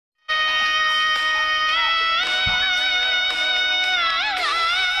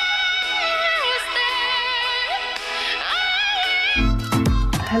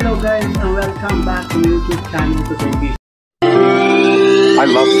guys, and welcome back to my YouTube channel today. I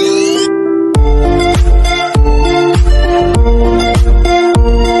love you.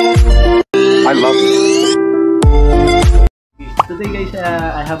 I love you. Today guys,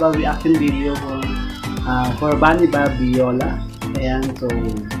 I have a reaction video for VANNYVABIOLA. Ayan, so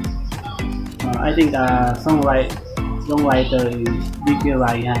I think songwriter is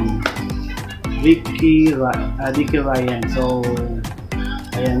DECKYRYAN. So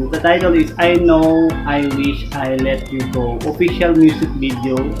ayan, the title is I Know I Wish I Let You Go, official music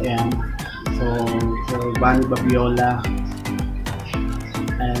video. Ayan, so for VANNYVABIOLA.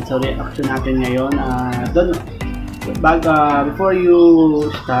 And so reaction natin ngayon. Before you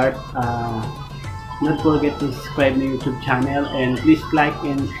start, not forget to subscribe my YouTube channel and please like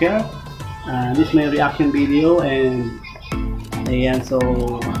and share. This is my reaction video, and ayan, so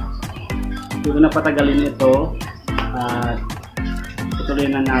hindi ko na patagalin ito at ituloy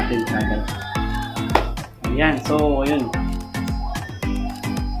na natin agad. Ayan, so ayun.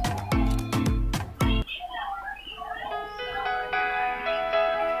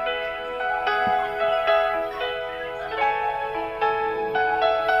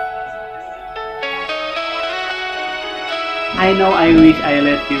 I know I wish I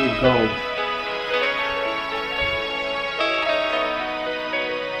let you go.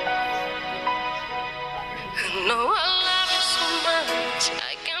 I know I love you so much,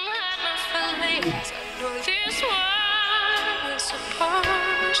 I can't hide my feelings. I know this was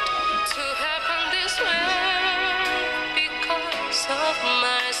supposed to happen this way because of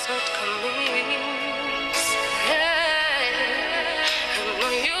my shortcomings. Hey, I know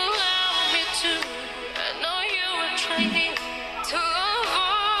you love me too. I know you were trying to avoid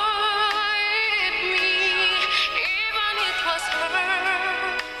me, even it was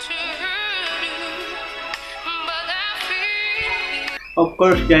hard to hurt you, but I feel. Of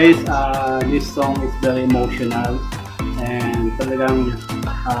course guys, this song is very emotional and talagang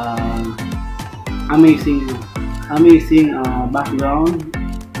amazing background.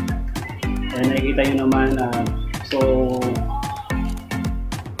 And nakikita nyo naman, so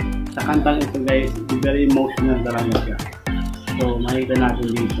sa kantang ito guys, very emotional talaga siya. So makikita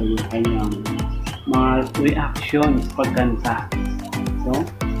natin dito yung kanyang mga reactions pagkanta. So,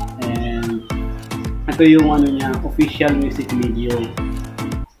 and ito yung ano niya, official music video.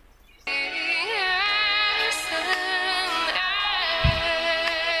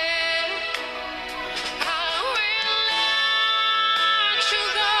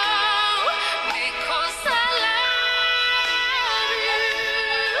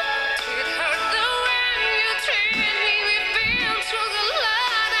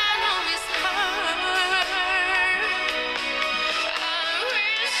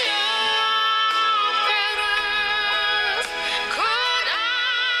 Could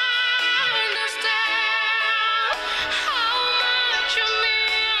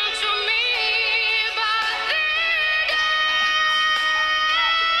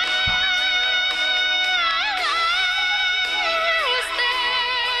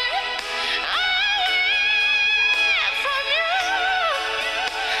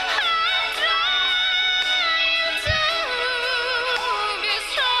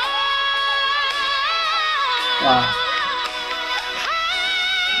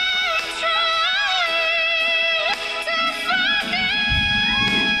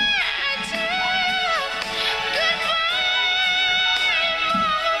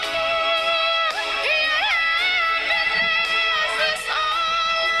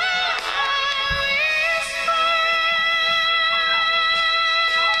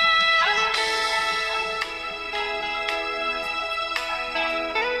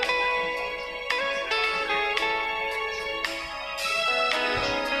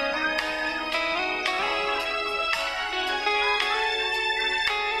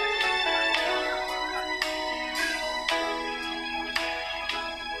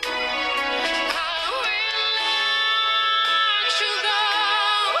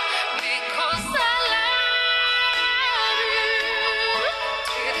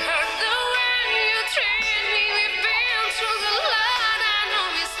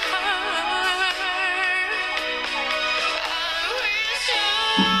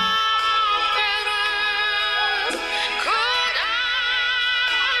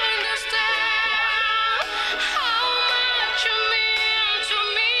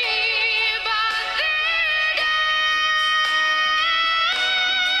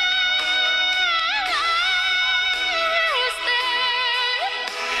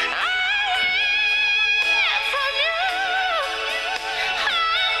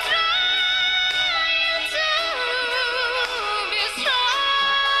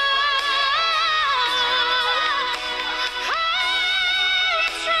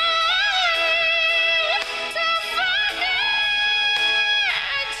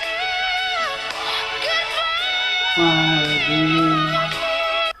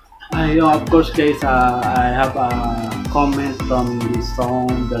Of course guys, I have a comment from this song,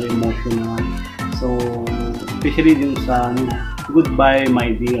 very emotional. So, especially yung sa Goodbye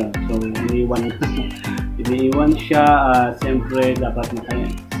My Dear. So, iniiwan siya, siyempre dapat na kayo.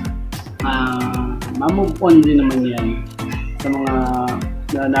 Ma-move on din naman yan sa mga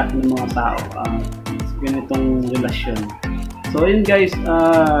naranasan ng mga tao sa ganitong relasyon. So, yun guys,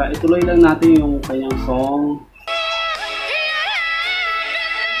 ituloy lang natin yung kanyang song.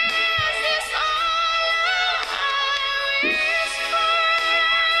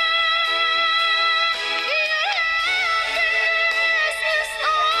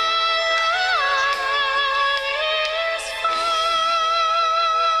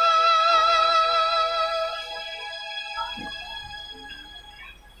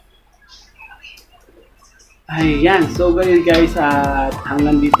 Ayan, so guys,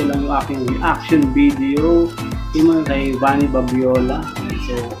 hanggang dito lang yung aking reaction video kay VANNYVABIOLA.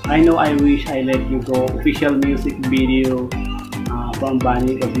 So, I Know I Wish I Let You Go official music video from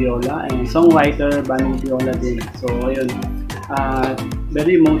VANNYVABIOLA and songwriter VANNYVABIOLA din. So, ayun,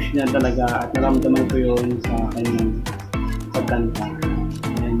 very emotional talaga at naramdaman ko yun sa kanyang pagkanta.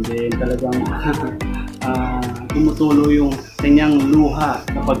 And then talagang tumutulo yung kanyang luha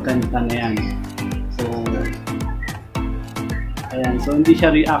sa pagkanta na yan. Ayan, so hindi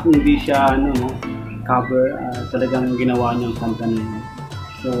siya react, hindi siya cover, talagang ginawa niyang kanta niya.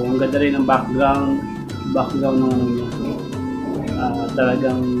 So ang ganda rin ng background ng niya.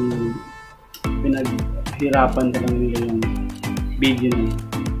 Talagang pinaghirapan talaga nila yung video niya.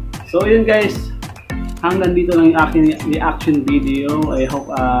 So yun guys, hanggang dito lang yung aking reaction video. I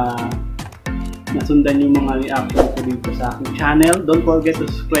hope nasundan yung mga reaction ko dito sa aking channel. Don't forget to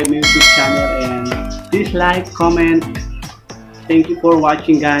subscribe my YouTube channel and please like, comment. Thank you for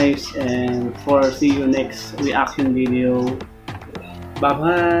watching guys, and see you next reaction video. Bye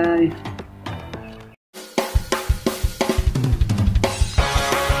bye.